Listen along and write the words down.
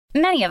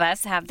Many of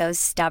us have those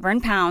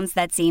stubborn pounds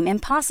that seem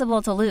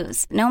impossible to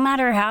lose, no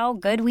matter how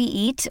good we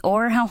eat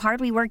or how hard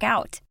we work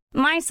out.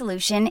 My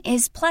solution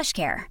is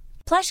PlushCare.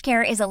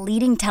 PlushCare is a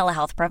leading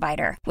telehealth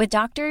provider with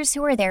doctors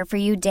who are there for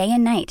you day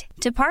and night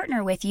to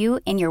partner with you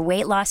in your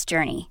weight loss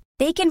journey.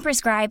 They can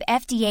prescribe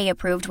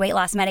FDA-approved weight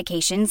loss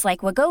medications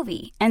like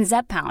Wegovy and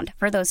Zepbound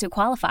for those who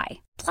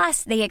qualify.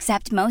 Plus, they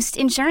accept most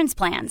insurance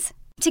plans.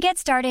 To get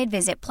started,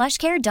 visit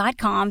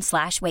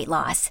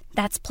plushcare.com/weightloss.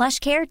 That's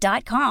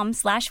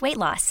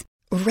plushcare.com/weightloss.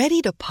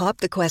 Ready to pop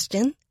the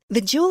question?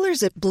 The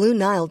jewelers at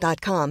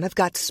BlueNile.com have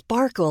got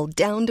sparkle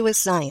down to a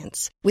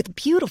science with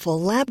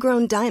beautiful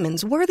lab-grown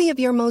diamonds worthy of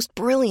your most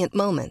brilliant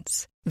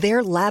moments.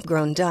 Their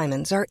lab-grown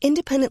diamonds are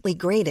independently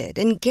graded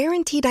and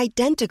guaranteed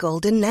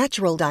identical to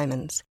natural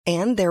diamonds,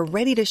 and they're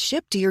ready to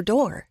ship to your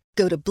door.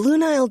 Go to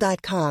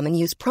BlueNile.com and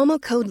use promo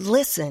code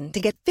LISTEN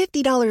to get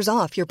 $50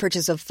 off your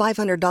purchase of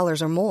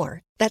 $500 or more.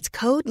 That's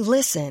code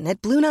LISTEN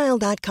at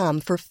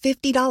BlueNile.com for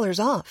 $50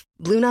 off.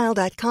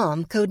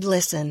 BlueNile.com, code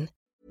LISTEN.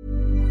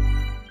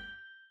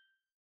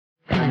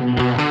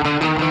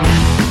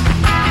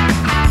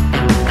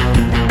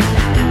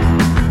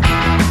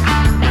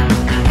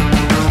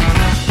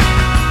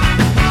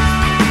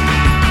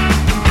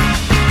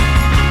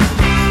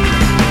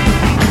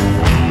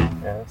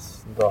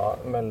 Da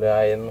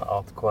melder jeg inn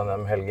at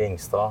KNM Helge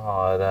Ingstad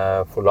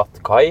har forlatt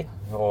kai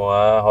og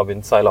har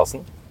begynt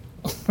seilasen.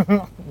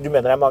 Du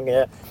mener det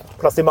er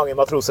plass til mange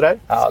matroser her?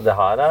 Ja, det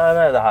her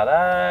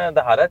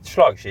er et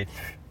slagskip.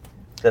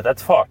 Dette er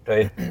et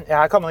fartøy.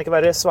 Ja, her kan man ikke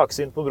være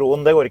svaksynt på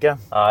broen, det går ikke.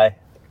 Nei,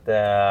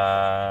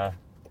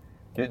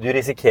 du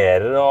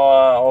risikerer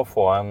å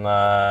få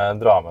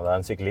dra med deg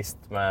en syklist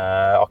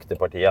med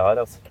akterpartiet her,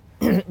 altså.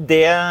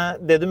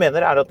 Det du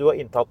mener er at du har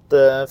inntatt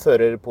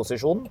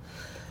førerposisjon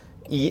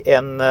i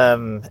en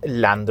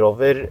Land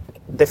Rover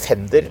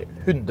Defender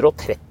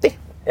 130.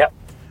 Ja.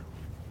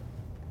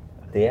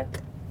 Det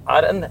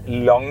er en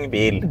lang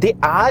bil. Det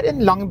er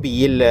en lang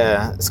bil.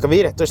 Skal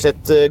vi rett og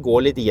slett gå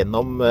litt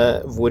gjennom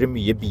hvor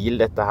mye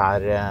bil dette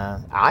her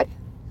er?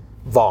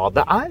 Hva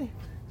det er?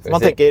 Man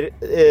tenker,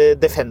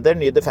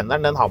 nye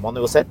Defenderen, den har man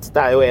jo sett.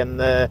 Det er jo en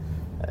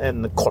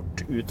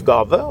kort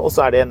utgave, og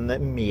så er det en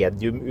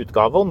medium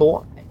utgave, og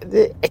nå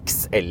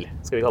XL,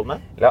 skal vi kalle den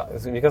det? Ja,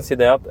 vi kan si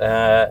det at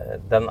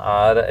den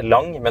er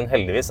lang, men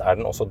heldigvis er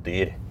den også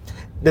dyr.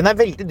 Den er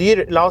veldig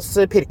dyr. La oss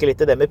pirke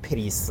litt i det med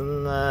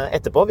prisen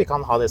etterpå. Vi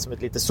kan ha det som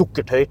et lite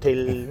sukkertøy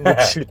mot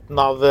slutten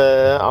av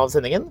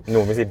sendingen.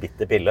 Noen vil si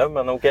bitte pille,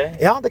 men ok.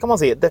 Ja, det kan man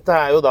si. Dette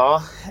er jo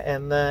da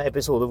en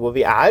episode hvor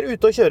vi er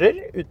ute og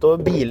kjører, ute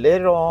og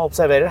biler og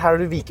observerer. Her har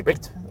du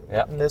vikeplikt.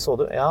 Ja. Det så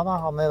du. Ja, da,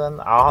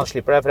 han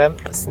slipper deg frem.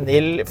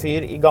 Snill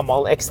fyr i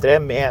gammel X3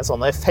 med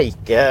sånne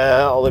fake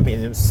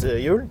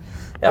aluminiumshjul.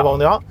 Det må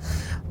man jo ha.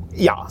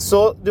 Ja,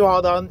 så du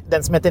har da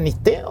den som heter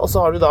 90, og så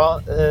har du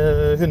da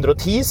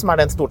 110, som er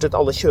den stort sett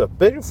alle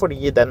kjøper,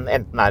 fordi den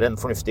enten er en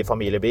fornuftig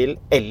familiebil,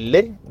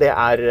 eller det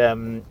er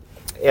en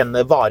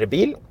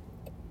varebil.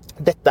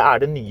 Dette er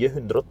det nye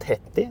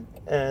 130,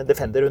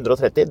 Defender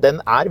 130.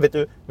 Den er,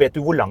 vet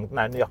du hvor lang den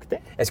er nøyaktig?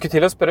 Jeg skulle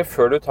til å spørre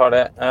før du tar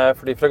det,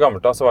 fordi fra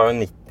gammelt av så var jo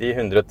 90,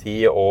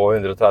 110 og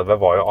 130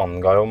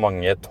 anga jo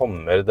mange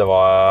tommer det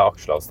var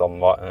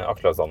aksjeavstanden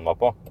var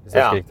på, hvis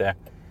jeg husker riktig.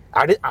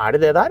 Er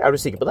det der? Er du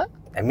sikker på det?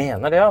 Jeg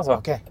mener det, altså.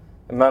 Okay.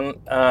 Men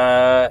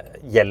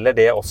gjelder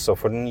det også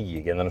for den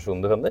nye generasjonen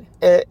Defender?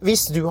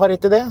 Hvis du har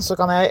rett i det, så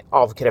kan jeg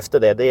avkrefte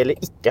det. Det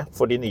gjelder ikke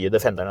for de nye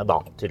Defenderne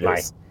da,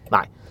 tydeligvis.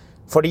 Nei.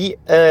 Fordi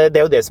det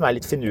er jo det som er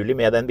litt finurlig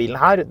med den bilen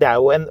her. Det er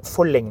jo en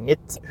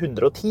forlenget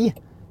 110,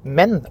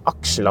 men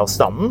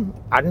akselavstanden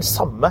er den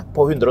samme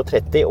på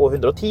 130 og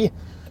 110.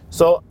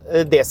 Så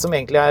det som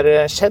egentlig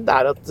har skjedd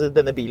er at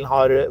denne bilen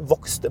har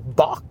vokst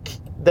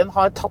bak. Den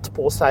har tatt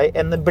på seg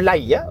en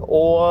bleie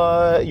og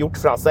gjort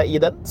fra seg i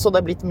den, så det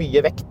er blitt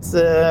mye vekt,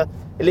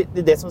 eller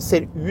det som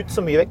ser ut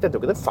som mye vekt, jeg tror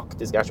ikke det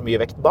faktisk er så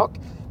mye vekt bak,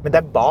 men det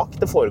er bak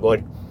det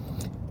foregår.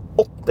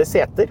 8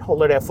 seter,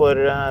 holder det for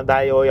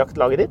deg og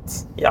jaktlaget ditt?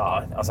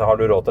 Ja, altså har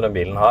du råd til den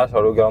bilen her, så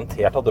har du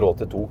garantert hatt råd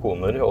til 2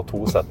 koner og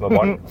 2 sett med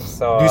barn.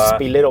 Så, du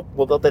spiller opp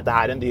mot at dette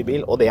er en dyr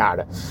bil, og det er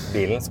det.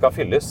 Bilen skal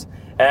fylles.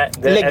 Jeg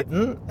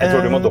tror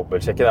du må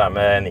dobbeltsjekke det her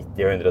med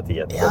 90 og 110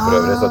 etterpå, for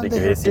øvrig, så at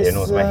ikke vi sier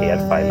noe som er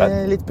helt feil her.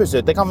 Litt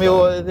pusset, det kan vi jo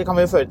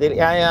føre til.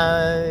 Jeg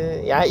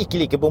er ikke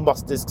like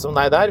bombastisk som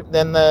deg der,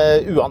 men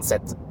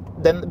uansett.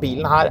 Den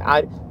bilen her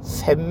er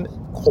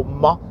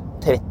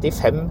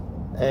 5,35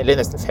 eller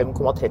nesten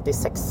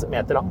 5,36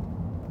 meter lang.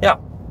 Ja,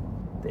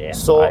 det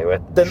er jo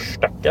et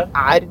stykke. Den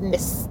er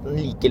nesten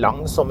like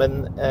lang som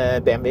en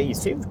BMW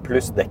i7.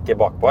 Pluss dekket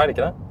bakpå, er det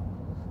ikke det?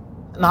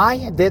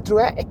 Nei, det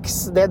tror jeg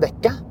det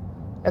dekket.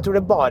 Jeg tror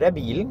det bare er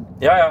bilen.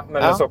 Ja,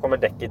 men så kommer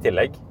dekket i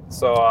tillegg.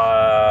 Så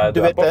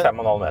du er på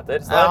 5,5 meter,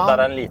 så der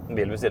er en liten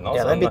bil ved siden av.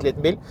 Ja, det er en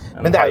bitteliten bil.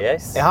 En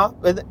Hiace.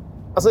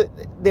 Altså,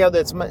 det er jo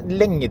det som er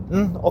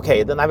lengden. Ok,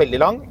 den er veldig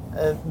lang,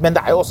 men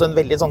det er jo også en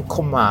veldig sånn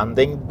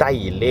commanding,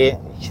 deilig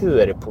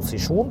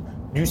kjøreposisjon.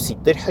 Du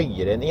sitter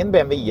høyere enn i en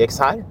BMW iX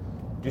her.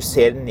 Du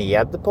ser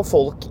ned på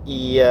folk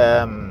i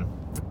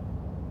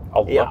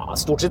alle. Ja,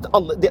 stort sett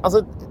alle.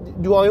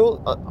 du har jo,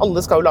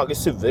 alle skal jo lage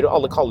SUV-er, og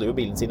alle kaller jo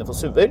bilen sine for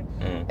SUV-er,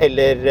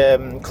 eller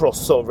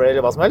crossover,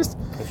 eller hva som helst.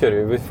 Så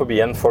kjører vi forbi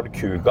en Ford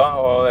Kuga,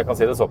 og jeg kan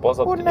si det såpass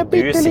at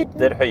du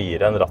sitter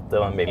høyere enn rattet i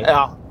den bilen.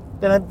 Ja,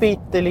 den er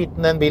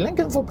bitteliten, den bilen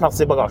kunne få plass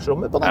i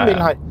bagasjerommet på den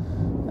bilen her.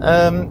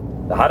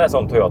 Det her er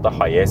sånn Toyota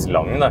Hiace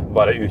lang, det,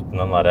 bare uten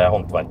den der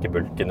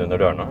håndverkerbulken under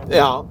dørene.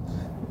 Ja,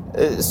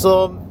 så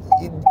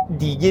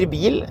diger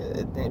bil,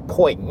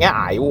 poenget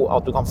er jo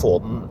at du kan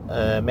få den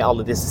med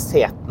alle disse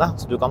setene,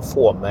 så du kan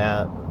få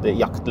med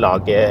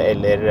jaktlaget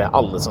eller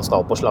alle som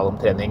skal på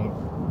slalomtrening,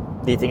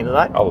 de tingene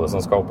der. Alle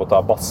som skal opp og ta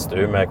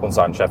badstue med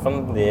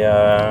konsernsjefen, de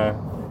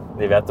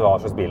vet hva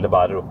slags bil det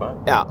bærer opp med.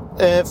 Ja,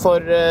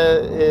 for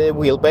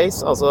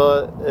wheelbase,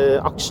 altså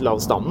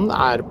akselavstanden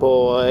er på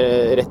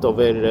rett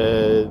over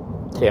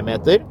 3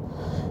 meter.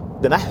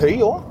 Den er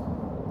høy også.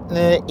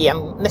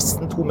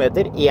 Nesten 2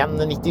 meter,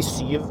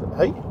 1,97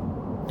 høy.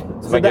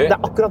 Så det er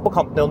akkurat på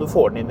kanten om du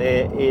får den inn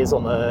i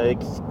sånne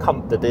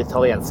kantete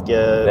italienske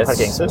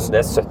parkeringshus. Det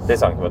er 70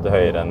 cm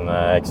høyere enn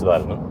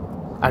XDR-en.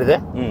 Er det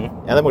det?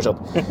 Ja, det er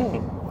morsomt.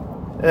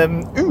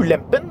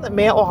 Ulempen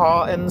med å ha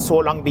en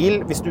så lang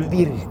bil, hvis du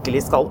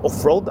virkelig skal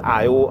offroad,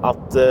 er jo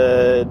at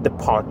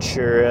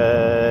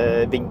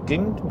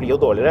departure-vinkelen blir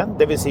jo dårligere.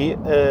 Det vil si,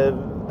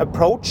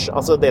 approach,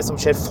 altså det som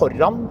skjer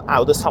foran, er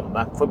jo det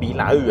samme, for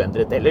bilen er jo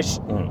uendret ellers.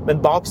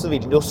 Men bak så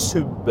vil den jo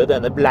subbe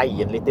denne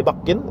bleien litt i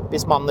bakken,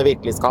 hvis man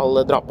virkelig skal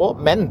dra på.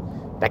 Men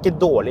det er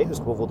ikke dårlig,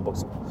 husk på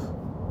fotoboksen.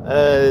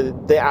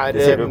 Det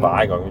sier du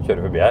hver gang vi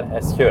kjører forbi her.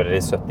 Jeg kjører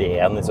i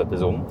 71 i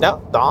 70-zonen. Ja,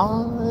 da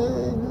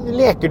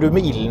leker du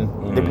med ilden.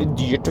 Det blir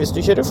dyrt hvis du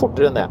kjører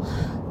fortere enn det.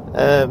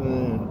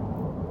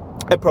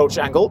 Approach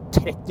angle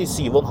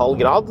 37,5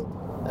 grad.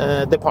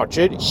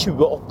 Departure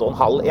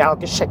 28,5. Jeg har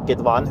ikke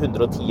sjekket hva en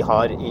 110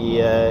 har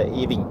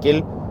i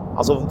vinkel,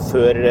 altså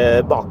før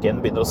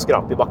baken begynner å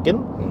skrape i bakken.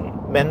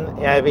 Men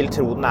jeg vil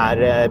tro den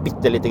er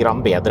bitte litt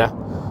grann bedre.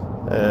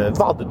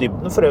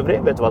 Vadedybden for øvrig,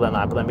 vet du hva den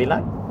er på den bilen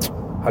her?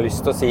 Jeg har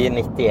lyst til å si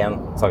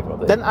 91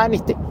 cm. Den er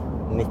 90.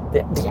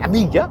 90? Det er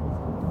mye.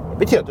 Det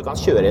betyr at du kan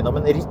kjøre gjennom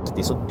en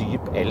riktig så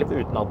dyp elv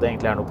uten at det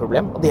egentlig er noe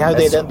problem. Og det er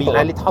jo det den bilen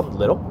her litt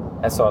handler om.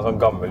 Jeg så en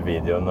sånn gammel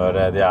video når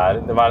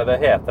hva er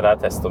det heter det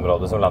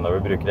testområdet som Land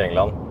Rover bruker i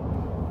England?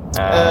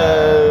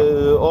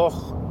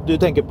 Du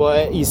tenker på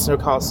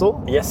Eastern Castle?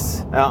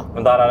 Yes. Ja.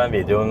 Men der er det en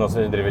video nå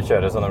som driver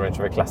kjører sånne Range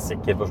Rover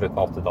Classicer på slutten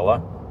av 80-tallet.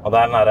 Og det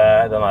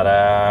er den der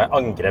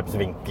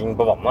angrepsvinkelen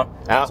på vannet,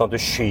 sånn at du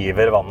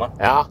skyver vannet.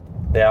 Ja.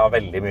 Det har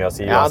veldig mye å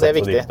si. Ja, det er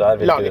viktig.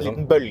 Lage en liksom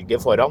liten bølge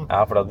foran.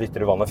 Ja, for da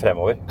dytter du vannet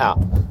fremover. Ja.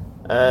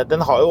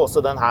 Den har jo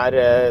også den her,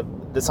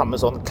 det samme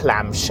sånn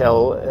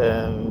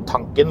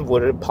clamshell-tanken,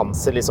 hvor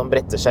panser liksom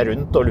bretter seg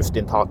rundt og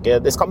luftinntaket.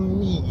 Det skal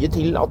mye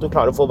til at du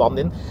klarer å få vann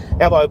inn.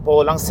 Jeg var jo på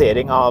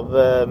lansering av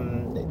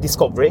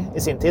Discovery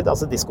i sin tid,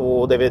 altså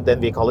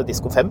den vi kaller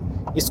Disco 5,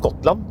 i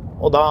Skottland.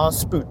 Og da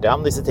spurte jeg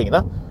om disse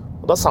tingene.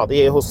 Og da sa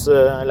de hos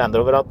Land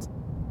Rover at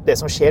det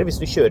som skjer hvis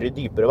du kjører i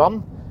dypere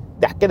vann,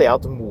 det er ikke det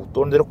at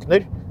motoren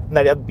drukner, men det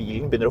er det at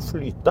bilen begynner å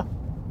flyte.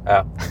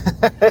 Ja.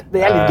 Det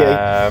er litt gøy.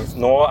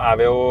 Nå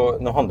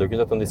handler jo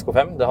ikke dette om Disco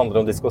 5, det handler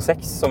om Disco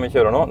 6 som vi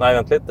kjører nå. Nei,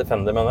 vent litt,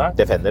 Defender mener jeg.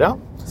 Defender, ja.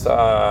 Så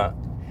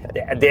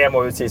det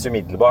må jo sies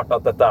umiddelbart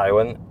at dette er jo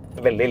en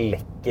veldig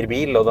lekker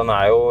bil, og den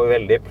er jo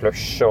veldig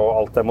plush, og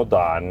alt er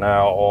moderne,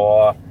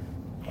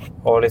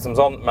 og liksom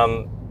sånn,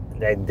 men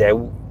det er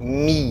jo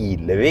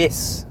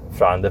milevis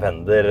fra en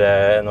Defender,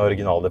 en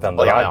original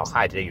Defender. Ja,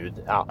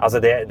 herregud. Ja. Altså,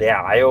 det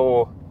er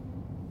jo...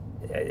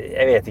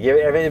 Jeg vet ikke,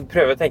 jeg vil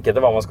prøve å tenke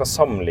etter hva man skal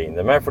sammenligne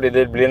med, fordi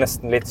det blir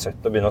nesten litt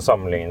søtt å begynne å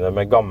sammenligne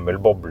med gammel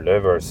boble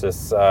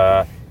versus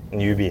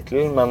New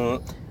Beetle, men...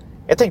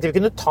 Jeg tenkte vi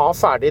kunne ta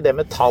ferdig det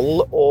med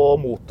tall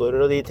og motorer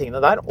og de tingene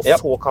der, og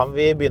så kan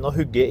vi begynne å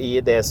hugge i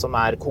det som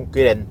er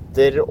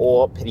konkurrenter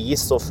og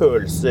pris og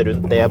følelser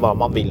rundt det, hva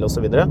man vil og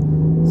så videre.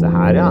 Så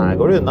her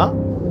går det unna.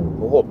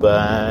 Jeg håper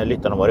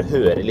lytterne våre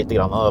hører litt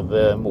grann av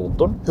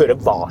motoren, hører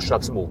hva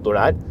slags motor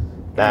det er.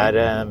 Det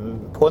er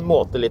på en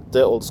måte litt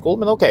old school,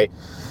 men ok.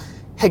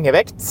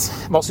 Hengevekt,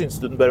 hva synes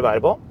du den bør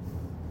være på?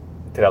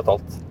 3,5.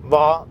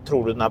 Hva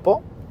tror du den er på?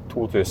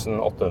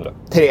 2800.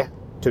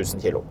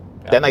 3000 kilo.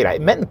 Ja. Den er grei.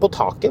 Men på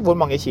taket, hvor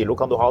mange kilo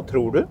kan du ha,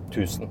 tror du?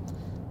 1000.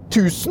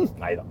 1000?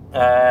 Neida.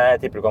 Jeg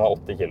tipper du kan ha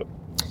 80 kilo.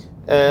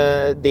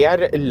 Det er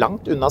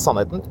langt unna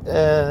sannheten.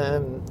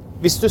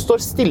 Hvis du står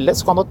stille,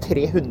 så kan du ha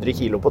 300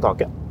 kilo på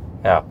taket.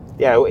 Ja.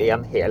 Det er jo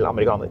en hel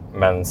amerikaner.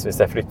 Mens hvis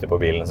jeg flytter på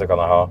bilen, så kan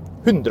jeg ha...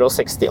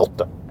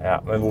 168. Ja,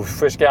 men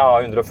hvorfor skal jeg ha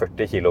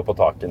 140 kilo på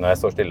taket når jeg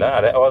står stille?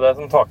 Det er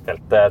sånn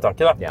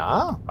taktelttanke da.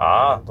 Ja,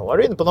 nå er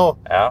du inne på noe.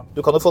 Ja. Du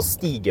kan jo få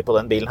stige på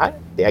den bilen her.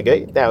 Det er gøy.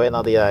 Det er jo en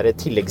av de der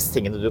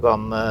tilleggstingene du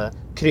kan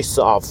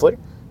krysse av for.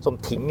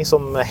 Sånne ting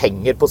som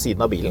henger på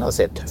siden av bilen og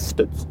ser tøft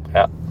ut.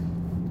 Ja.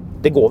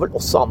 Det går vel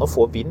også an å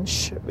få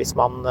vinsj hvis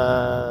man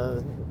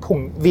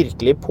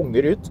virkelig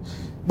punger ut.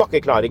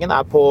 Bakkeklaringen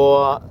er på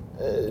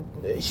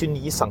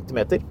 29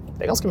 centimeter.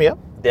 Det er ganske mye.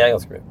 Det er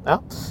ganske mye. Ja.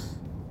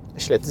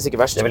 Slettes ikke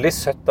verst. Det er veldig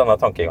søtt denne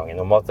tankegangen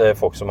om at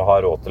folk som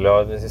har råd til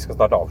å, vi skal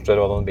snart avsløre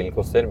hva den bilen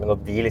koster, men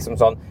at de liksom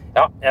sånn,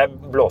 ja, jeg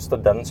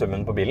blåste den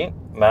summen på bilen,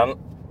 men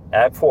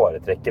Jeg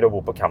foretrekker å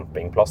bo på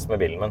campingplass med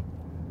bilen min.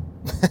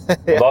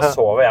 Og da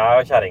sover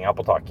jeg og kjerringa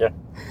på taket.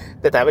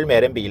 Dette vel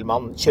mer en bil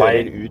man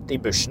kjører ut I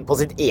bushen på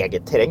sitt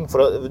eget terreng, for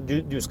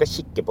du skal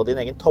kikke på din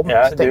egen tomt,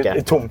 tenker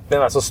jeg. Tomten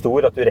din så stor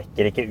at du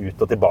rekker ikke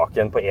ut og tilbake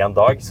igjen på en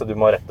dag, så du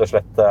må rett og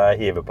slett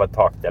hive på et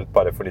taktelt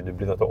bare fordi du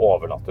blir nødt til å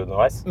overnatte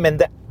underveis. Men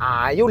det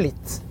jo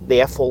litt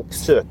det folk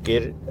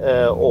søker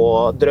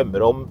og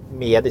drømmer om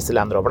med disse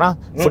Land Roverne,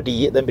 fordi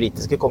den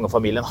britiske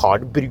kongefamilien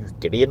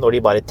bruker de når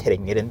de bare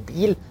trenger en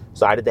bil,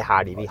 så det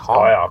her de vil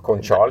ha. Ja,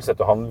 kong Charles,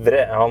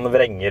 han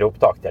vrenger opp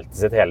takteltet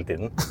sitt hele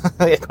tiden.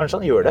 Kanskje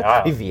han gjør det.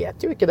 Ja. Vi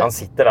vet jo ikke det. Han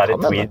sitter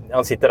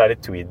der I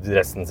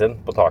tweed-dressen sin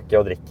på taket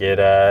og drikker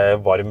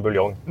varm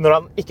buljong. Når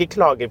han ikke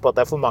klager på at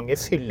det for mange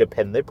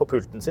fyllepenner på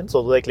pulten sin,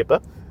 så du det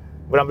klippet?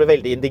 Hvor han ble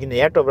veldig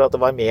indignert over at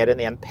det var mer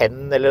enn en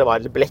penn, eller det var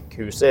et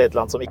blekkhus eller et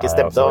eller annet som ikke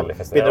stemte, og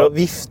begynner å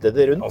vifte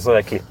det rundt. Og så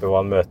det klippet hvor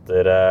han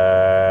møter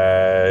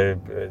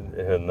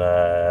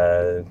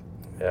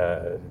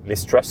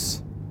Liz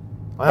Truss.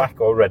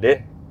 Back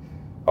already.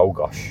 Oh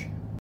gosh.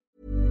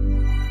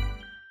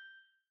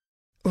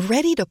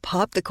 Ready to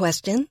pop the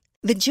question?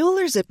 The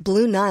jewelers at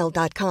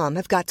BlueNile.com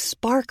have got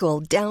sparkle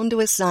down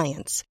to a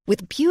science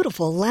with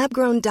beautiful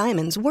lab-grown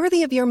diamonds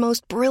worthy of your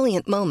most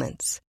brilliant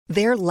moments.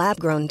 Their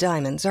lab-grown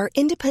diamonds are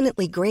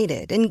independently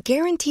graded and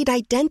guaranteed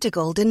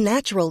identical to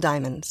natural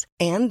diamonds,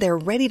 and they're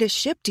ready to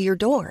ship to your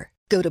door.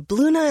 Go to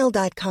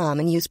BlueNile.com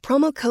and use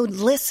promo code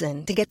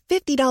LISTEN to get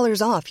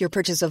 $50 off your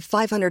purchase of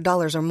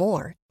 $500 or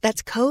more.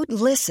 That's code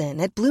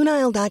LISTEN at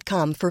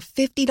BlueNile.com for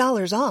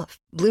 $50 off.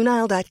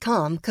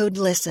 BlueNile.com, code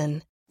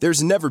LISTEN.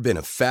 There's never been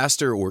a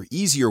faster or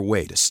easier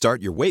way to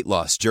start your weight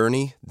loss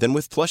journey than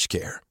with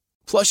PlushCare.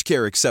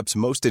 PlushCare accepts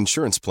most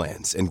insurance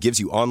plans and gives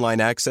you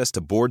online access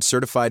to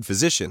board-certified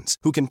physicians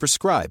who can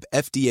prescribe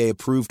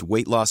FDA-approved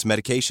weight loss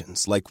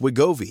medications like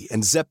Wegovy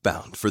and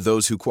Zepbound for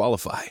those who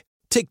qualify.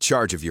 Take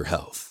charge of your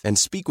health and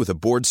speak with a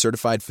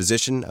board-certified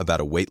physician about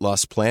a weight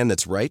loss plan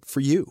that's right for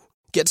you.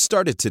 Get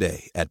started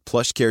today at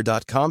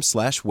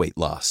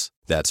plushcare.com/weightloss.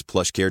 That's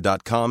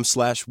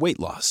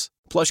plushcare.com/weightloss.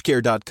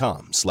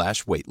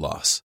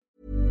 plushcare.com/weightloss.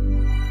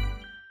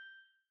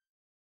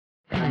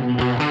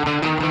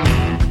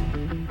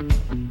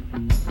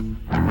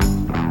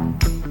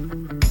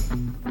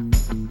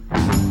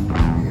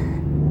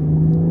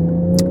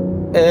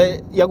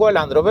 Jaguar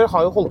Land Rover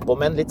har jo holdt på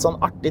med en litt sånn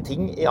artig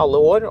ting I alle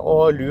år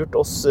og lurt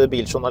oss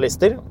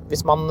biljournalister.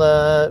 Hvis man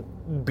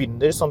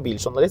begynner som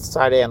biljournalist,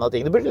 så det en av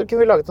tingene. Det burde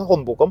kunne vi laget en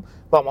håndbok om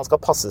hva man skal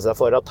passe seg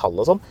for av tall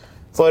og sånn.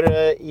 For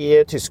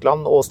I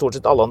Tyskland og stort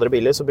sett alle andre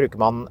biler så bruker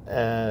man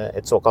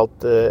et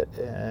såkalt,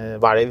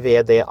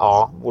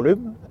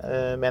 VDA-volum,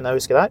 mener jeg å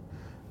huske der,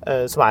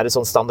 som en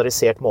sånn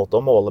standardisert måte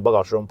å måle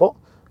bagasjerom på.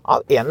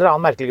 Av en eller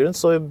annen merkelig grunn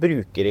så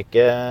bruker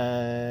ikke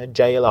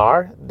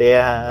JLR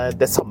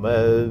den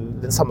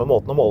samme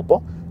måten å måle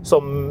på,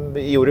 som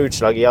gjorde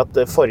utslag I at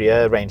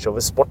forrige Range Rover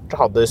Sport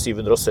hadde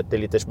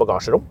 770 liters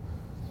bagasjerom.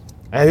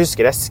 Jeg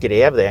husker jeg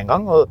skrev det en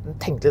gang, og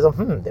tenkte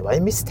liksom, det var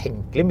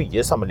mistenkelig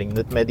mye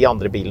sammenlignet med de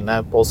andre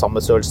bilene på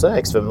samme størrelse.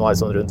 X5 var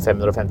sånn rundt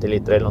 550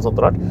 liter eller noe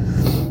sånt rart.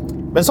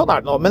 Men sånn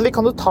det nå. Men vi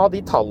kan jo ta de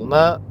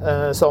tallene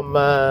som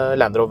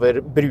Land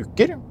Rover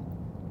bruker,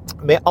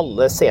 med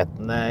alle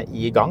setene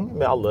I gang,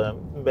 med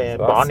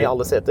barn I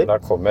alle seter. Der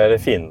kommer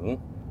fienden.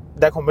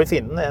 Der kommer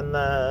fienden, en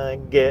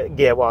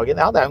G-Wagen.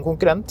 Ja, det en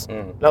konkurrent.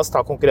 La oss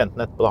ta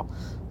konkurrenten etterpå da.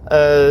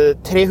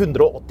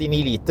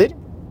 389 liter.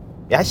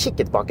 Jeg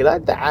kikket baki der.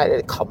 Det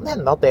kan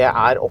hende at det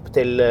opp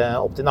til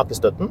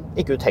nakkestøtten.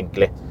 Ikke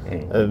utenkelig.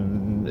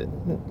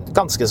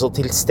 Ganske så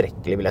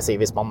tilstrekkelig, vil jeg si,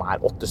 hvis man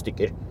 8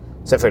 stykker.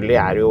 Selvfølgelig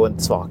det jo en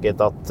svakhet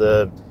at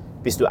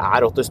hvis du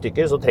 8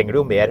 stykker, så trenger du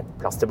jo mer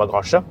plass til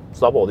bagasje.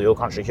 Så da må du jo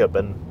kanskje kjøpe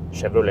en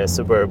Chevrolet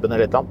Suburban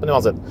eller et eller annet. Men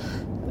uansett.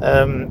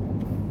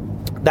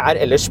 Det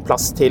ellers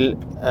plass til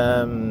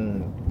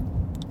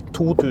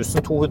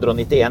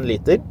 2291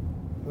 liter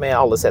med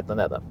alle setene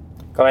nede.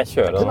 Kan jeg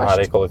kjøre den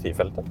her I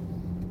kollektivfeltet?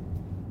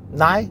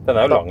 Nei. Den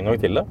jo lang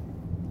nok til det.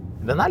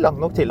 Den lang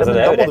nok til det. Altså,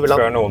 det jo rett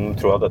før noen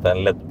tror at dette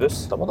en leddbuss.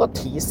 Da må du ha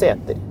 10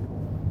 seter.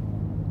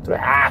 Tror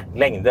jeg.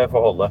 Lengde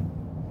får holde.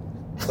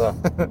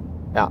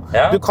 Ja.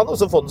 Du kan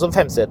også få den som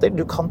 5-seter.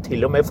 Du kan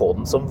til og med få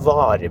den som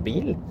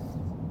varebil.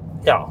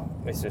 Ja,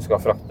 hvis du skal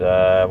frakte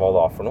hva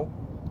da for noe?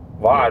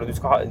 Hva det du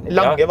skal ha?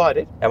 Lange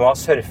varer. Jeg må ha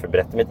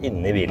surfebrettet mitt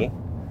inne I bilen.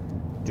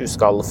 Du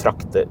skal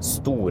frakte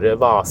store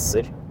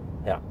vaser.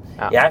 Ja.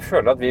 Jeg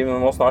føler at vi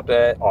må snart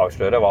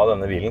avsløre hva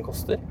denne bilen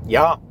koster.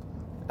 Ja.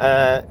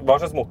 Hva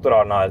slags motor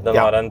har den her? Den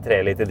har en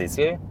 3 liter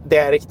diesel?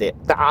 Det riktig.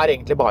 Det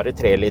egentlig bare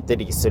 3 liter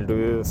diesel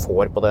du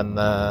får på den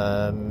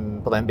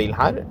bilen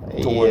her.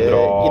 I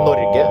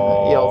Norge,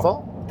 I alle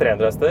fall.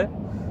 300 hester?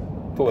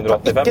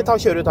 285? Ikke ta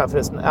kjøre ut her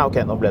forresten. Ja, ok,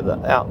 nå ble det.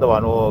 Ja, det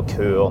var noe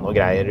kø og noe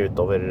greier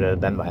utover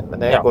den veien, men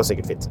det går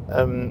sikkert fint.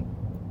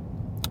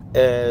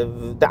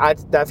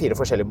 Det 4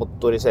 forskjellige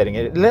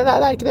motoriseringer. Eller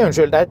det ikke det,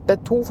 unnskyld. Det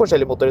 2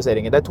 forskjellige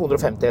motoriseringer. Det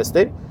 250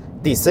 hester,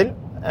 diesel,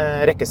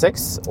 rekke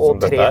 6 og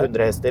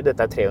 300 hester.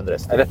 Dette 300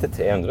 hester. Dette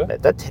 300?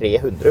 Dette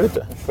 300, vet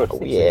du. Føles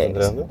ikke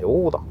 300?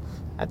 Jo da.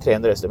 Det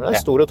 300 hester, men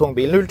det stor og tung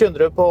bil.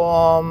 0-100 på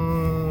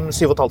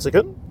 7,5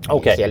 sekunder.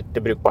 Ok. Helt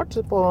brukbart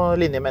på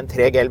linje med en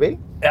 3GL-bil.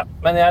 Ja,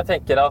 men jeg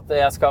tenker at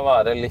jeg skal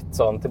være litt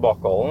sånn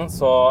tilbakeholden,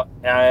 så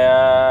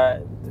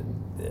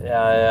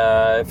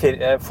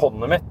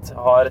fondet mitt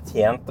har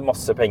tjent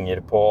masse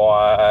penger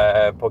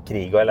på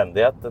krig og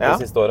elendighet det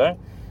siste året.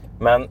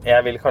 Men jeg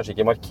vil kanskje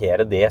ikke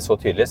markere det så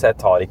tydelig, så jeg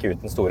tar ikke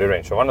ut den store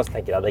Range Roveren, og så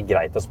tenker jeg det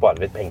greit å spare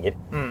litt penger.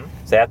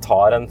 Så jeg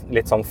tar en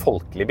litt sånn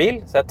folkelig bil,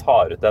 så jeg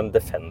tar ut en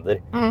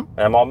Defender. Men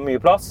jeg må ha mye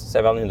plass, så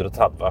jeg vil ha en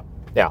 130.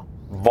 Ja.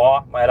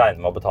 Hva må jeg regne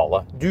med å betale?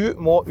 Du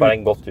må for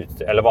en godt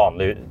utstyr, eller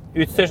vanlig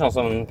utstyr, sånn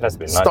som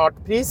pressebilen her.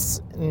 Startpris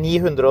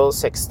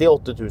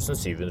 968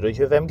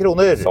 725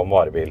 kroner. Som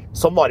varebil.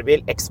 Som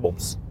varebil,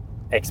 X-boms.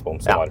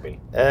 X-boms som varebil.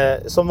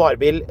 Som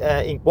varebil,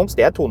 Ink-boms,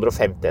 det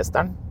 250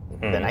 hesteren.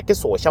 Den ikke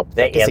så kjapp.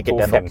 Det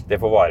 1,250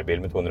 for varebil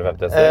med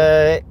 250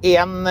 hester.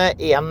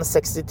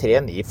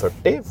 1,63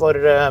 940 for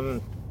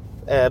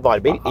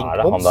varebil, Ink-boms. Hva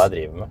det han der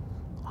driver med?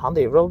 Han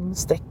driver og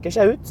strekker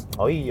seg ut.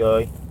 Oi.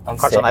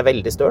 Kanskje han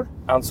veldig støl?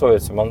 Han så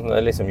ut som han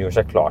liksom gjorde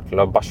seg klar til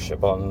å bæsje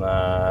på den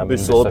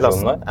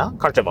busstasjonen der. Ja,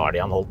 kanskje var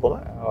det han holdt på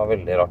med. Det var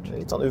veldig rart.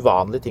 Litt sånn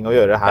uvanlig ting å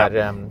gjøre her.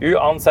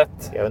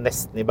 Uansett. Vi jo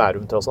nesten i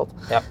Bærum, tross alt.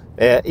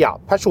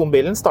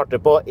 Personbilen starter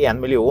på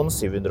 1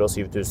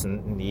 707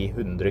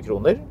 900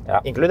 kroner,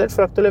 inkludert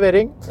frakt og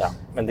levering. Ja,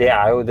 men det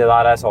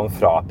der sånn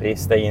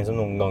frapris. Det ingen som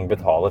noen gang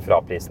betaler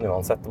fraprisen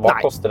uansett. Hva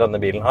koster denne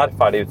bilen her,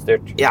 ferdig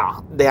utstyrt?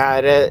 Ja,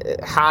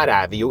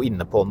 her vi jo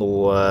inne på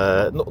noe.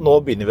 Nå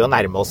begynner vi å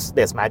nærme oss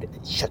det som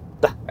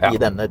kjøttet i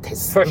denne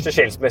testen. Første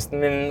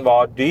skilsmissen min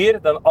var dyr,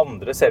 den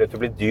andre ser ut til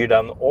å bli dyr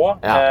den også,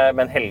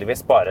 men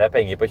heldigvis sparer jeg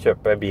penger på å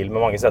kjøpe bil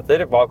med mange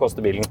setter. Hva koster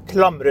bilen?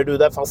 Klamrer du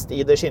deg fast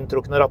i det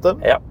skinntrukne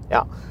rattet?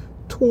 Ja.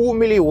 2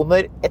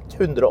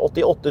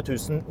 188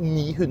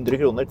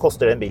 900 kroner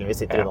koster den bilen vi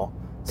sitter i nå.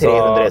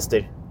 300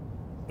 hester.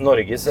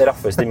 Norges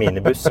raffeste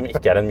minibuss, som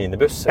ikke en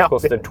minibuss,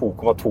 koster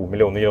 2,2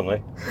 millioner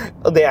kroner.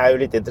 Og det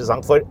jo litt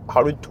interessant, for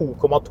har du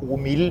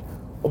 2,2 mil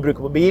å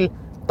bruke på bil,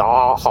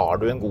 da har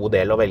du en god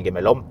del å velge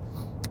mellom.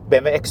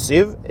 BMW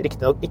X7,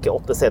 riktig nok ikke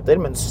 8 seter,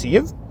 men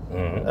 7.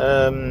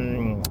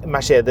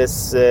 Mercedes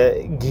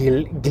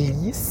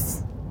GLS,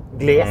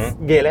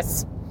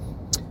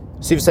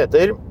 7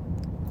 seter.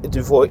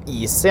 Du får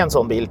easy en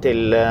sånn bil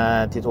til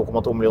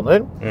 2,2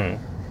 millioner.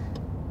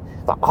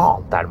 Hva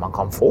annet det man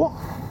kan få?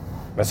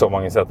 Med så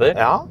mange seter?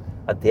 Ja.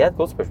 Det et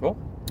godt spørsmål.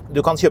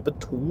 Du kan kjøpe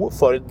 2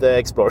 Ford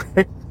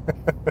Explorer.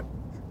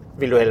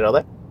 Vil du heller ha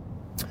det?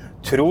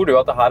 Tror du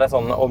at det her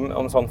sånn,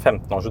 om sånn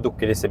 15 år så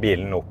dukker disse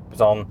bilene opp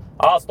sånn,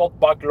 har stått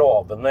bak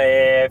låvene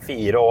i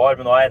 4 år,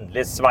 men nå har jeg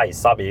endelig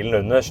sveisa bilen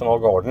under, så nå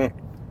går den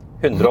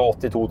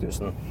 182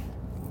 000.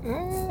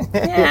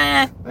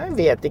 Jeg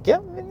vet ikke.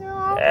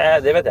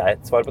 Det vet jeg.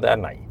 Svaret på det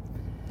nei.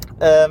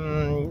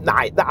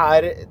 Nei, det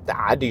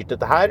dyrt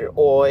dette her,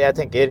 og jeg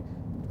tenker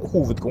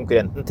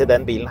hovedkonkurrenten til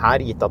den bilen her,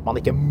 gitt at man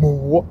ikke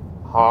må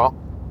ha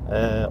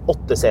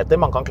 8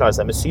 seter, man kan klare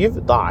seg med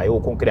 7, da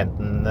jo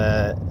konkurrenten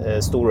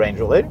stor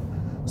Range Rover,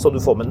 som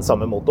du får med den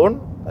samme motoren,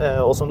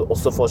 og som du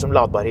også får som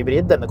ladbar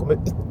hybrid. Denne kommer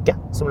jo ikke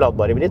som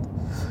ladbar hybrid.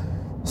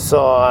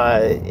 Så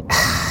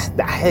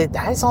det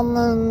sånn,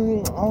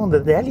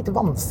 det litt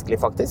vanskelig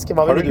faktisk.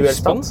 Hva vil du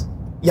helst ha?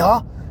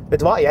 Ja, vet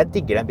du hva? Jeg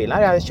digger den bilen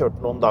her. Jeg har kjørt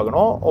noen dager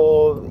nå,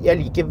 og jeg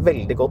liker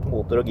veldig godt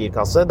motor og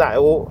girkasse. Det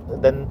jo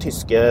den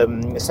tyske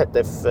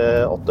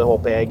ZF8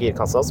 HP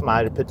girkassa som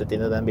puttet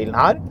inn i den bilen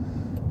her.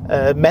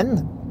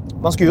 Men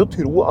man skulle jo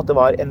tro at det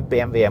var en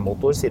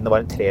BMW-motor siden det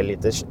var en 3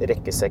 liters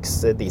rekke 6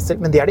 diesel,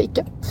 men det det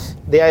ikke.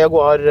 Det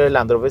Jaguar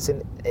Land Rover sin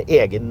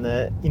egen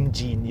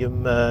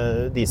Ingenium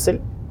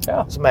diesel,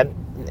 som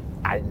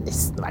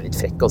nesten litt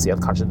frekk å si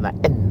at kanskje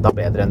den enda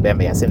bedre enn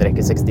BMW sin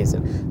rekke 6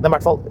 diesel. Den I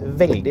hvert fall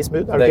veldig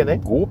smooth, du ikke enig?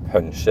 Det god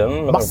punch i den,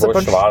 men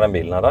hvor svær den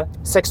bilen der?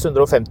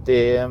 650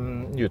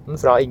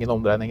 Newton fra ingen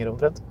omdreininger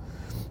omtrent.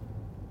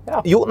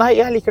 Jo, nei,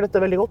 jeg liker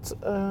dette veldig godt.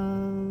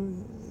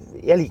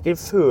 Jeg liker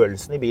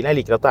følelsen I bilen.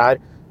 Jeg liker at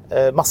det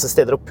masse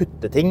steder å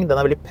putte ting. Den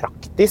veldig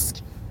praktisk.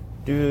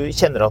 Du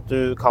kjenner at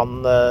du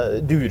kan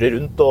dure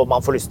rundt, og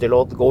man får lyst til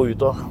å gå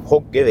ut og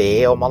hogge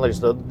ved, og man har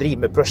lyst til å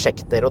drive med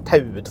prosjekter og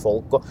taue ut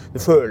folk, og du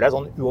føler deg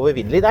sånn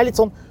uovervinnelig. Det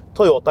litt sånn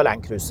Toyota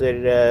Land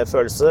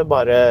Cruiser-følelse,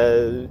 bare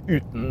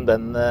uten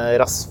den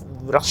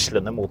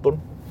raslende motoren.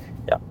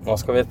 Ja, nå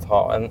skal vi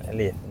ta en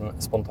liten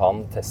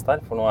spontan test her,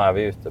 for nå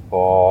vi ute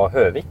på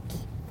Høvik,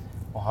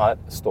 og her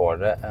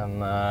står det en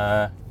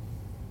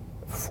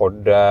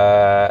Ford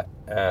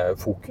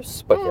Focus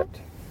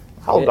parkert.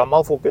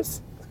 Halvgammel Focus.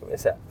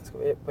 Skal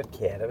vi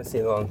parkere ved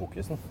siden av den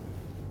Focusen?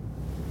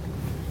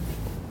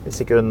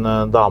 Hvis ikke hun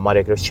dama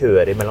rekker å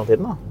kjøre I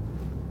mellomtiden da?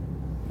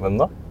 Hvem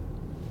da?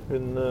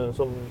 Hun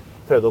som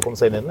prøvde å komme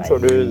seg inn I den, før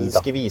du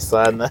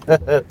skvisa henne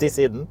til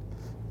siden.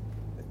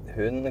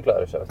 Hun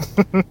klarer seg.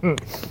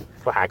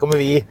 For her kommer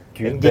vi,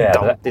 den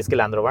gigantiske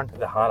Land Roveren.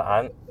 Det her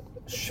en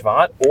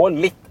svær og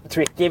litt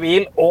tricky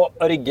bil å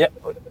rygge.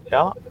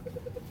 Ja,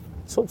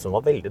 sånn som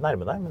var veldig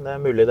nærme deg, men det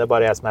mulig det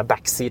bare jeg som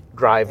backseat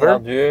driver. Ja,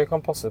 du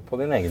kan passe på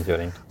din egen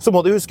kjøring. Så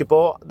må du huske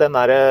på det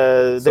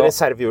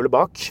reservehjulet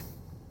bak.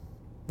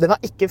 Den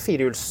har ikke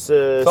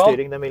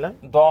firehjulsstyring, den bilen.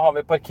 Da har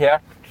vi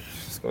parkert,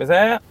 skal vi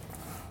se.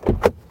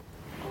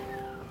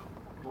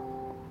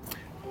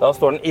 Da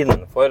står den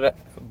innenfor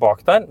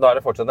bak der. Da er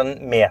det fortsatt en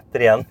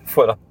meter igjen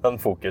foran den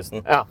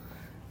fokusen. Ja.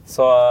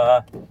 Så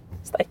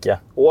steike.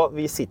 Og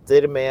vi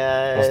sitter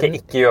med... Nå skal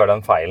jeg ikke gjøre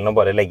den feilen og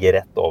bare legge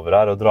rett over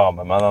her og dra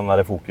med meg den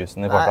der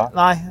fokusen i farta.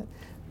 Nei.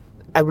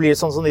 Jeg blir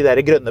sånn som de der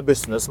grønne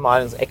bussene som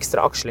har en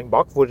ekstra aksling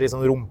bak, hvor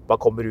liksom rumpa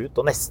kommer ut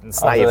og nesten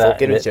sneier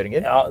folk i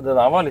rundkjøringer. Ja, det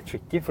der var litt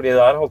tricky, fordi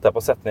der holdt jeg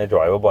på å sette den i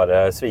drive og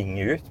bare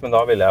svinge ut, men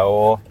da ville jeg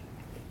jo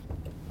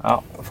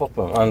fått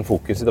med meg en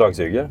fokus i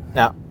dragsuger.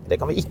 Ja, det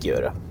kan vi ikke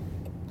gjøre.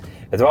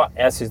 Vet du hva?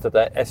 Jeg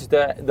synes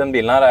den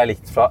bilen her er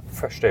likt fra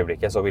første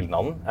øyeblikk jeg så bilden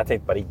av den. Jeg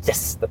tenkte bare,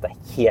 yes, dette er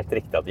helt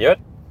riktig at de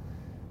gjør.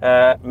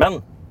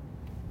 Men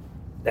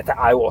dette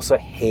er jo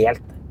også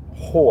helt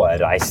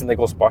hårreisende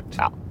kostbart.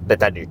 Ja,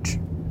 dette er dyrt.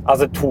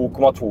 Altså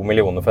 2,2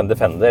 millioner for en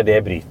Defender, det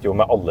bryter jo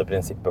med alle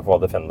prinsipper for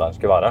hva Defenderen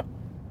skulle være.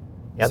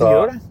 Ja, det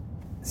gjør det.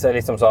 Så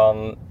liksom sånn,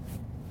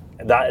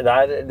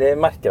 det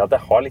merker at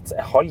jeg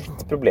har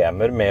litt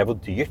problemer med hvor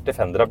dyrt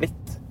Defender har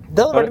blitt.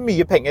 Det hadde vært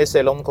mye penger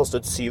selv om den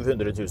kostet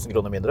 700 000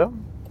 kroner mindre.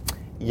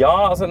 Ja,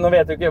 altså nå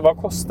vet du ikke, hva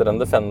koster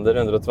en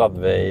Defender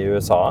 130 i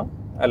USA?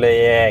 Eller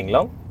i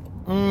England?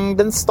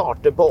 Den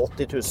starter på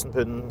 80 000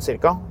 pund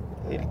cirka.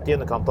 Litt i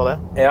underkant av det.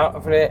 Ja,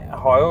 for jeg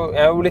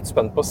er jo litt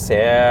spent på å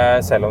se,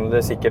 selv om det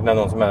sikkert er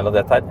noen som mener at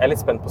det er teit, jeg er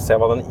litt spent på å se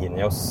hva den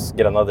Ineos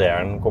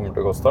Grenadieren kommer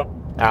til å koste.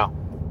 Ja.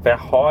 For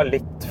jeg har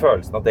litt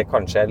følelsen at det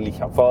kanskje er i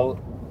hvert fall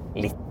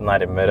litt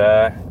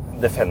nærmere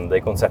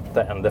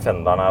Defender-konseptet enn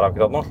Defenderen er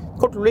akkurat nå. Det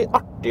kommer til å bli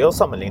artig å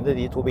sammenligne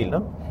de to bilene.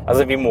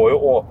 Altså, vi må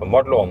jo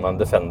åpenbart låne en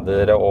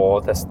Defender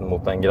og teste den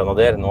mot en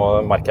Grenadier. Nå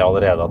merker jeg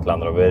allerede at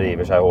Land Rover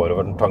river seg i håret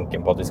over den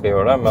tanken på at vi skal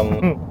gjøre det,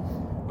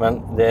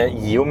 men det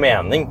gir jo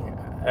mening.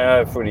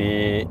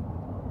 Fordi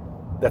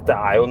dette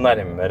er jo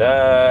nærmere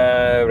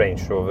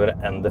Range Rover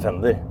enn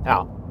Defender.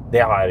 Ja.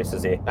 Det har jeg lyst til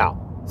å si. Ja.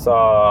 Så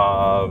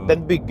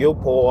den bygger jo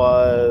på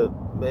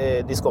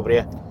Discovery.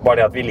 Bare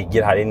det at vi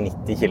ligger her i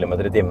 90 km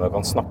i timen og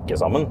kan snakke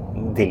sammen,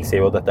 tilsier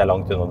jo at dette er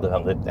langt unna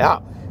Defender. Ja.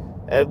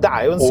 Det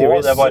er jo en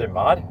series... Og det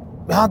varme her.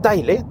 Ja,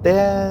 deilig.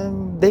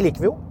 Det liker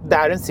vi jo. Det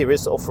er en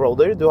series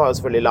offroader. Du har jo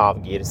selvfølgelig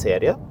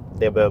lavgir-serie.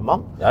 Det behøver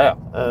man. Ja.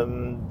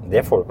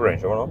 Det får du på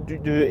Range Rover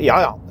nå.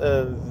 Ja.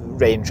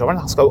 Range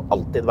Roveren skal jo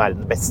alltid være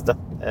den beste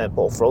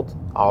på offroad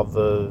av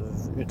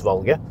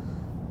utvalget.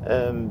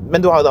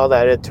 Men du har jo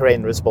da det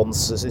terrain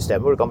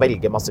response-systemet hvor du kan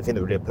velge masse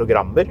finurlige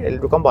programmer, eller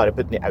du kan bare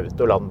putte den i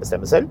auto og la den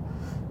bestemme selv.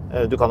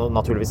 Du kan jo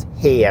naturligvis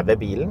heve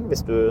bilen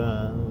hvis du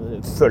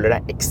føler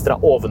deg ekstra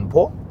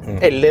ovenpå,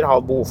 eller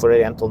har behov for det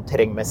rent sånn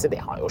terrengmessig.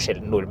 Det har jo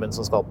sjelden nordmenn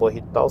som skal på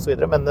hytta og så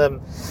videre,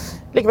 men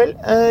likevel,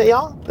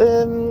 ja.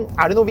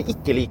 Er det noe vi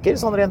ikke liker,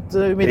 sånn rent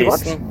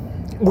umiddelbart? Prisen.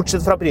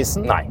 Bortsett fra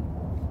prisen? Nei.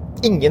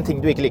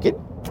 Ingenting du ikke liker?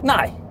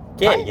 Nei,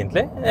 ikke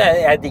egentlig.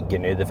 Jeg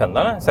digger nye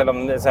Defenderne, selv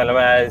om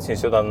jeg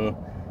synes jo den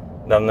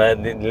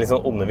litt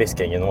sånn onde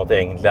viskingen om at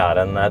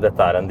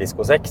dette er en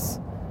Disco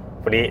 6.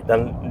 Fordi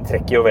den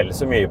trekker jo vel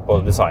så mye på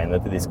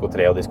designet til Disco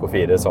 3 og Disco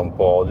 4 som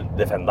på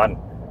Defenderen.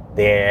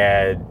 Det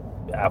er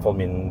i hvert fall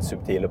min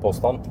subtile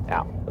påstand.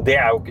 Ja. Det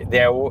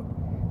er jo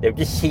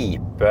ikke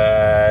kjipe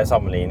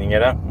sammenligninger,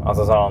 det.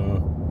 Altså sånn,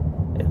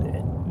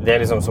 det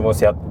er liksom som å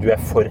si at du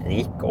er for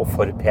rik og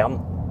for pen.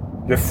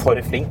 Du er for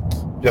flink,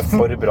 du er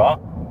for bra.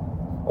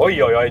 Oi,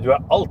 du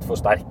er alt for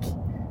sterk.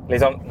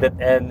 Liksom,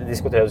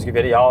 Disco 3 og Disco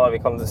 4, ja, vi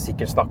kan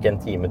sikkert snakke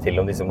en time til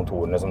om disse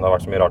motorene som det har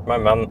vært så mye rart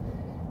med,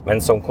 men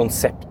som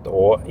konsept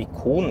og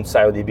ikon så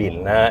er jo de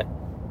bilene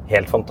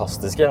helt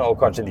fantastiske, og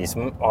kanskje de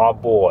som har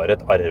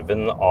båret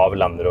arven av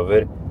Land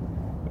Rover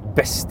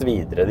best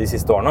videre de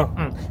siste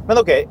årene.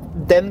 Men ok,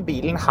 den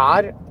bilen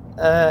her,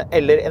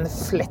 eller en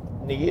flett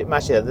ny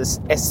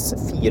Mercedes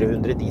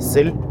S400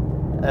 diesel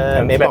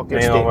med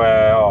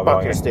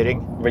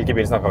bakhjulsstyring. Hvilken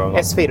bil snakker vi om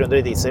nå?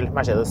 S400 diesel,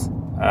 Mercedes.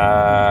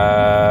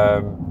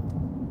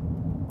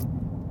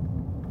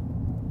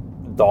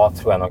 Da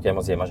tror jeg nok jeg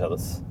må si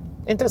Mercedes.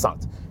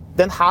 Interessant.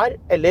 Den her,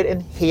 eller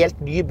en helt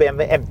ny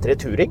BMW M3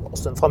 Touring,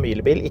 også en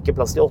familiebil, ikke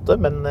plass til 8,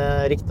 men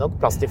riktig nok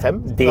plass til 5,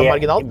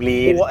 marginalt,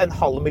 og en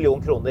halv million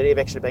kroner i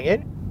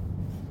vekslepenger.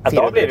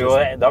 Da blir det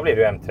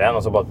jo M3-en,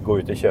 og så bare gå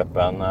ut og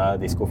kjøpe en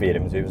Disco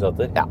 4 med 7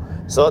 setter. Ja,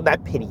 så det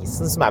er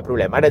prisen som er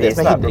problemet her. Det er det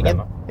som er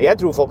hindringen.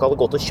 Jeg tror folk hadde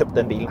gått og kjøpt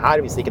den bilen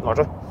her hvis ikke den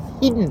var så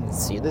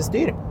hinsides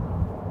dyr.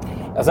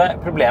 Altså,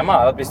 problemet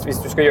er at hvis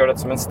du skal gjøre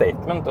dette som en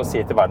statement og si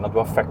til verden at du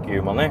har fuck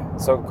you money,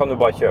 så kan du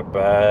bare kjøpe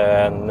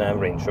en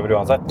Range Rover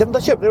uansett. Ja, men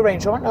da kjøper du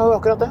Range Roveren, det er jo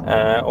akkurat det.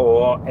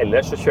 Og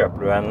ellers så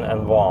kjøper du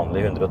en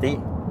vanlig 110.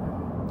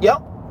 Ja,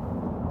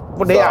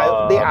 for det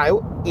er jo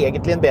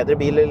egentlig en bedre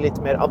bil, litt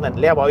mer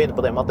anvendelig. Jeg var jo inne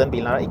på det med at den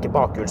bilen her er ikke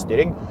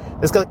bakhjulsstyring.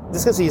 Det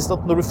skal sies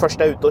at når du først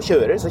er ute og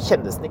kjører, så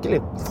kjennes den ikke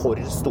litt for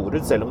stor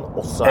ut, selv om den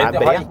også er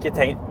bred. Jeg har ikke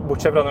tenkt,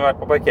 bortsett fra når jeg har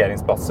vært på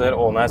parkeringsplasser,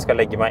 og når jeg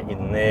skal legge meg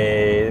inn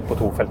på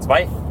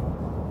tofeltsvei,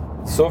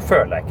 så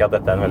føler jeg ikke at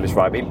dette er en veldig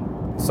svær bil.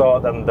 Så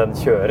den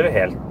kjører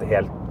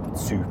helt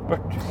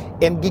supert.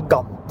 En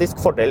gigantisk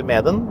fordel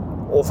med den,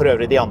 og for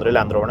øvrig de andre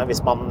Land Roverne,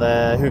 hvis man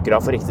huker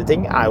av for riktige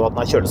ting, jo at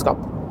den har kjøleskap.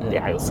 Det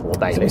jo så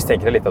deilig. Så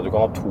mistenker jeg litt at du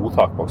kan ha 2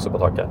 takbokser på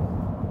taket.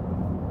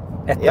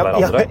 Etter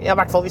hverandre. Ja, I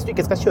hvert fall hvis du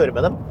ikke skal kjøre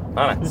med dem.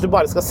 Nei. Hvis du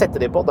bare skal sette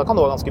dem på, da kan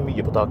du ha ganske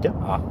mye på taket.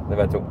 Ja, det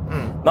vet jeg jo.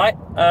 Nei,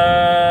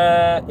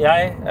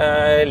 jeg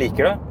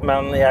liker det,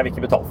 men jeg vil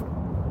ikke betale for det.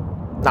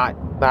 Nei,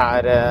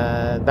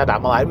 det der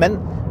man Men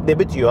det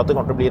betyr jo at det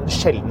kommer til å bli en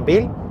sjelden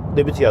bil.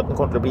 Det betyr at den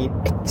kommer til å bli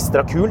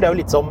ekstra kul. Det jo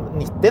litt som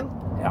 90.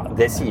 Ja,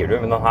 det sier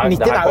du, men den her...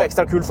 90 jo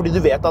ekstra kul, fordi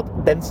du vet at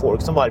den får du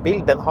ikke som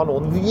varebil. Den har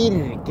noen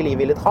virkelig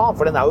villet ha,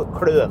 for den jo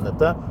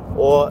klønete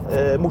og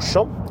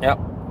morsom. Ja.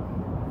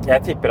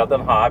 Jeg tipper at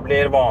den her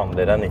blir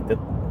vanligere enn 90.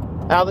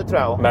 Ja, det tror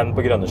jeg også. Men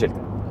på grønne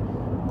skilter.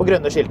 På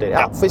grønne skilter,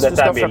 ja.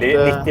 Dette billig.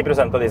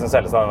 90% av de som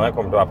selges av denne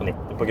kommer til å være på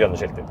 90 på grønne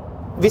skilter.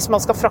 Hvis man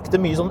skal frakte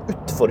mye sånn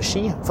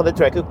utforski, for det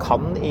tror jeg ikke du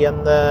kan i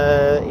en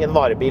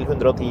varebil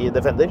 110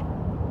 Defender.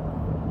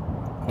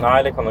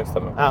 Nei, det kan nok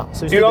stemme. Ja, så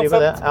hvis du driver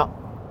med det, ja.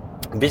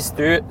 Hvis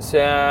du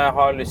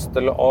har lyst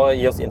til å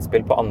gi oss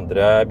innspill på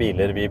andre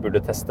biler vi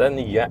burde teste,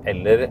 nye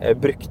eller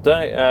brukte,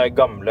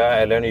 gamle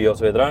eller nye og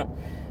så videre,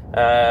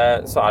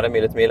 så det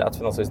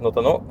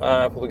mil@finansavisen.no,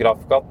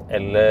 fotografkatt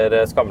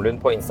eller Skamlund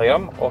på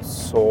Instagram, og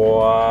så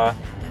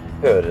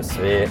høres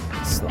vi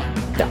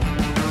snart. Ja.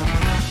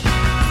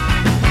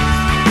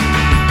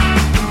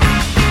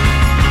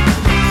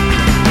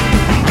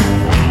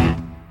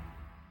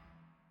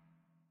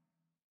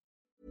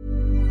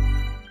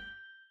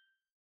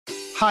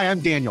 Hi,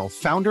 I'm Daniel,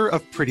 founder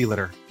of Pretty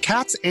Litter.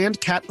 Cats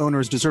and cat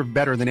owners deserve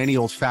better than any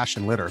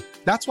old-fashioned litter.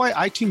 That's why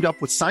I teamed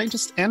up with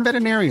scientists and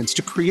veterinarians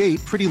to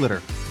create Pretty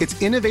Litter.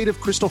 Its innovative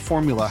crystal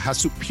formula has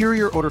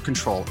superior odor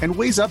control and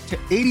weighs up to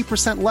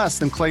 80% less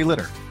than clay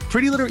litter.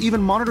 Pretty Litter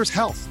even monitors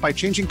health by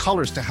changing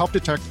colors to help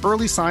detect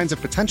early signs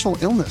of potential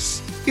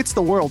illness. It's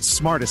the world's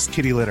smartest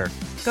kitty litter.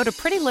 Go to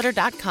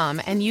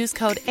prettylitter.com and use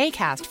code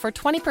ACAST for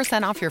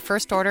 20% off your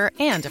first order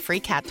and a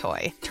free cat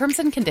toy. Terms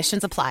and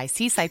conditions apply.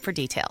 See site for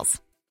details.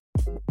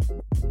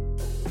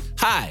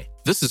 Hi,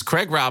 this is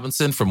Craig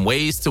Robinson from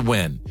Ways to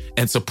Win,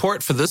 and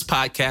support for this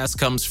podcast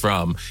comes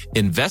from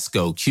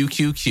Invesco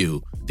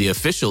QQQ, the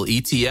official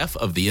ETF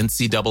of the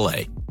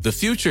NCAA. The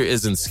future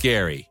isn't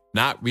scary.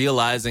 Not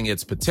realizing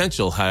its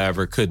potential,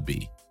 however, could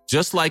be.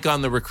 Just like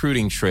on the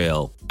recruiting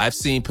trail, I've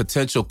seen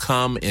potential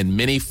come in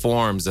many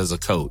forms as a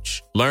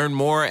coach. Learn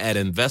more at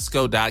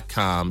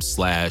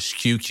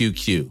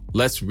Invesco.com/QQQ.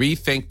 Let's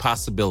rethink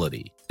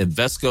possibility.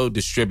 Invesco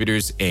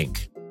Distributors,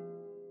 Inc.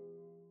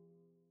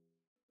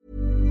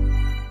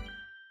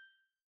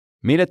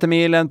 Mil etter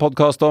mil, en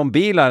podcast om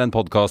bil, en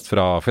podcast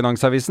fra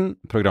Finansavisen.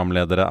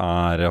 Programledere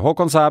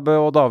Håkon Sæbø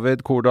og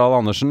David Kordal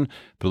Andersen.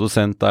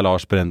 Produsent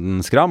Lars Brenden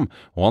Skram.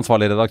 Og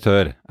ansvarlig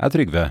redaktør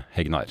Trygve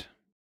Hegnar.